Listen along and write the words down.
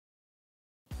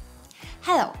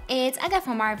Hello, it's Aga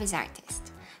from RV's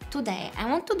Artist. Today I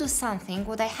want to do something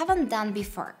what I haven't done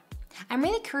before. I'm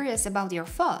really curious about your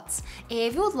thoughts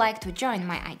if you would like to join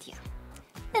my idea.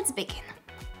 Let's begin.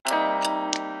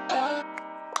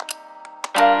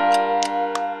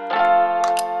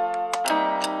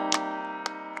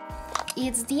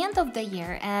 It's the end of the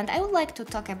year and I would like to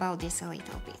talk about this a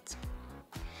little bit.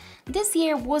 This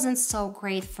year wasn't so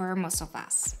great for most of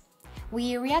us.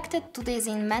 We reacted to this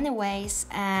in many ways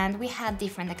and we had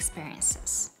different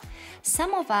experiences.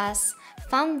 Some of us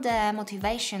found the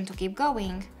motivation to keep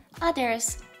going,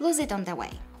 others lose it on the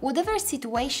way. Whatever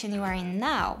situation you are in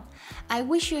now, I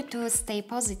wish you to stay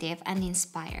positive and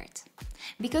inspired.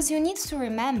 Because you need to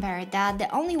remember that the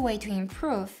only way to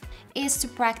improve is to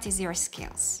practice your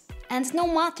skills. And no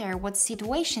matter what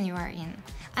situation you are in,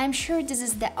 I'm sure this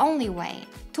is the only way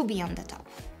to be on the top.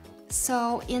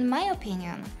 So, in my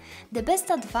opinion, the best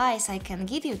advice I can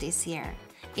give you this year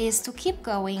is to keep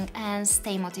going and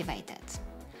stay motivated.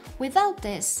 Without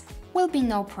this, will be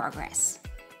no progress.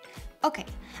 Okay,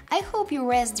 I hope you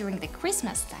rest during the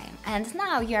Christmas time and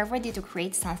now you are ready to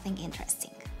create something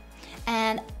interesting.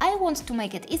 And I want to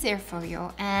make it easier for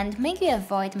you and make you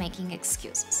avoid making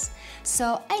excuses.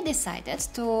 So I decided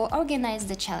to organize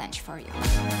the challenge for you.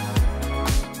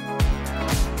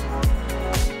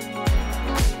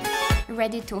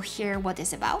 Ready to hear what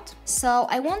it's about? So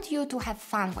I want you to have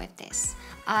fun with this.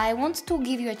 I want to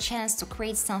give you a chance to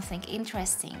create something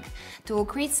interesting, to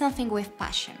create something with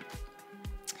passion.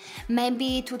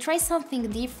 Maybe to try something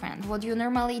different, what you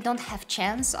normally don't have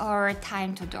chance or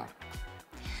time to do.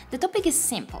 The topic is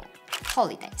simple: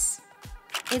 holidays.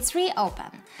 It's really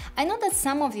open. I know that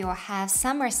some of you have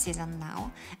summer season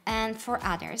now, and for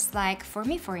others, like for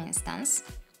me for instance,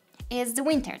 it's the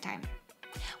winter time.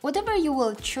 Whatever you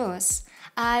will choose,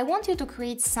 I want you to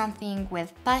create something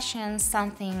with passion,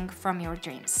 something from your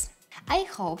dreams. I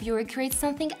hope you will create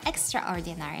something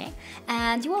extraordinary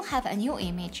and you will have a new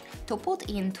image to put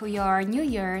into your New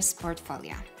Year's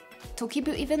portfolio. To keep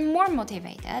you even more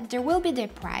motivated, there will be the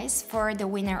prize for the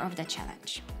winner of the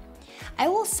challenge. I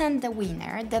will send the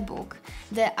winner the book,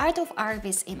 The Art of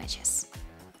RV's Images.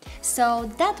 So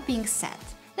that being said,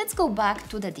 let's go back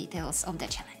to the details of the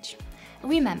challenge.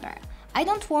 Remember, I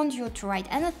don't want you to write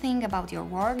anything about your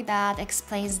work that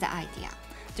explains the idea.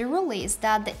 The rule is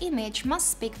that the image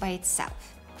must speak by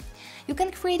itself. You can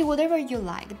create whatever you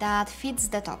like that fits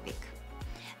the topic.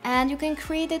 And you can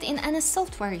create it in any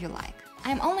software you like.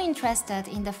 I'm only interested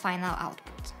in the final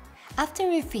output.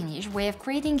 After you finish with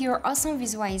creating your awesome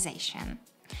visualization,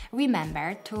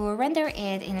 remember to render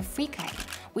it in 3K,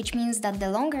 which means that the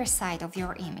longer side of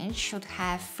your image should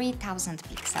have 3000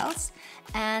 pixels,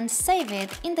 and save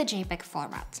it in the JPEG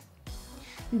format.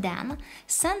 Then,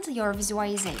 send your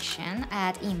visualization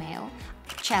at email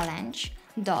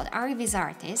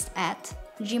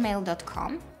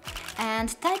challenge.rvsartist@gmail.com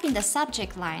and type in the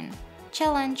subject line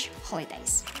Challenge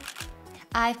Holidays.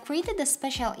 I've created a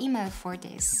special email for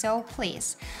this, so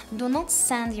please do not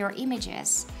send your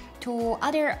images to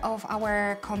other of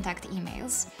our contact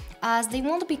emails, as they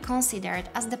won't be considered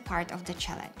as the part of the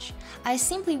challenge. I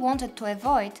simply wanted to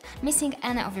avoid missing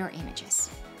any of your images.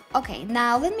 Okay,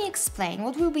 now let me explain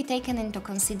what will be taken into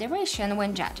consideration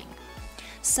when judging.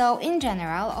 So in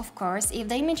general, of course, if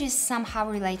the image is somehow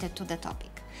related to the topic.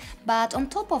 But on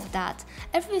top of that,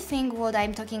 everything what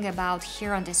I'm talking about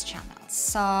here on this channel.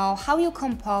 So how you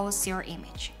compose your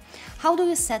image, how do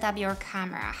you set up your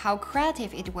camera, how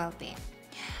creative it will be.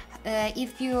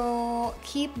 If you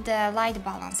keep the light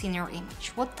balance in your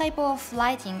image, what type of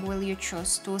lighting will you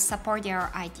choose to support your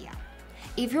idea?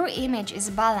 If your image is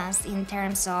balanced in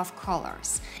terms of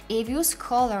colors, if you use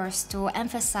colors to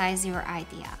emphasize your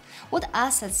idea, what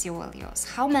assets you will use,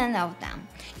 how many of them,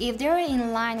 if they're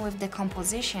in line with the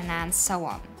composition and so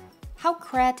on. How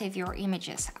creative your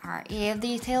images are, if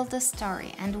they tell the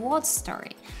story and what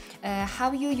story,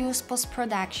 how you use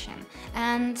post-production,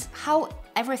 and how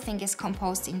everything is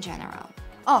composed in general.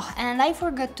 Oh, and I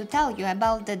forgot to tell you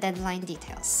about the deadline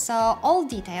details. So all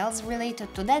details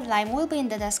related to deadline will be in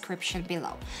the description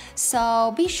below.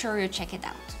 So be sure you check it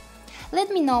out.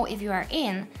 Let me know if you are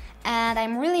in, and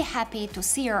I'm really happy to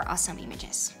see your awesome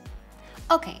images.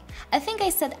 Okay, I think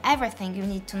I said everything you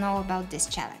need to know about this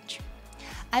challenge.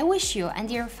 I wish you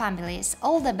and your families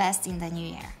all the best in the new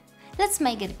year. Let's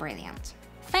make it brilliant.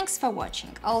 Thanks for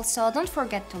watching. Also, don't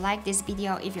forget to like this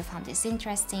video if you found this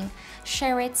interesting,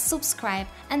 share it, subscribe,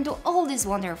 and do all these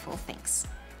wonderful things.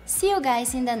 See you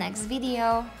guys in the next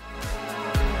video.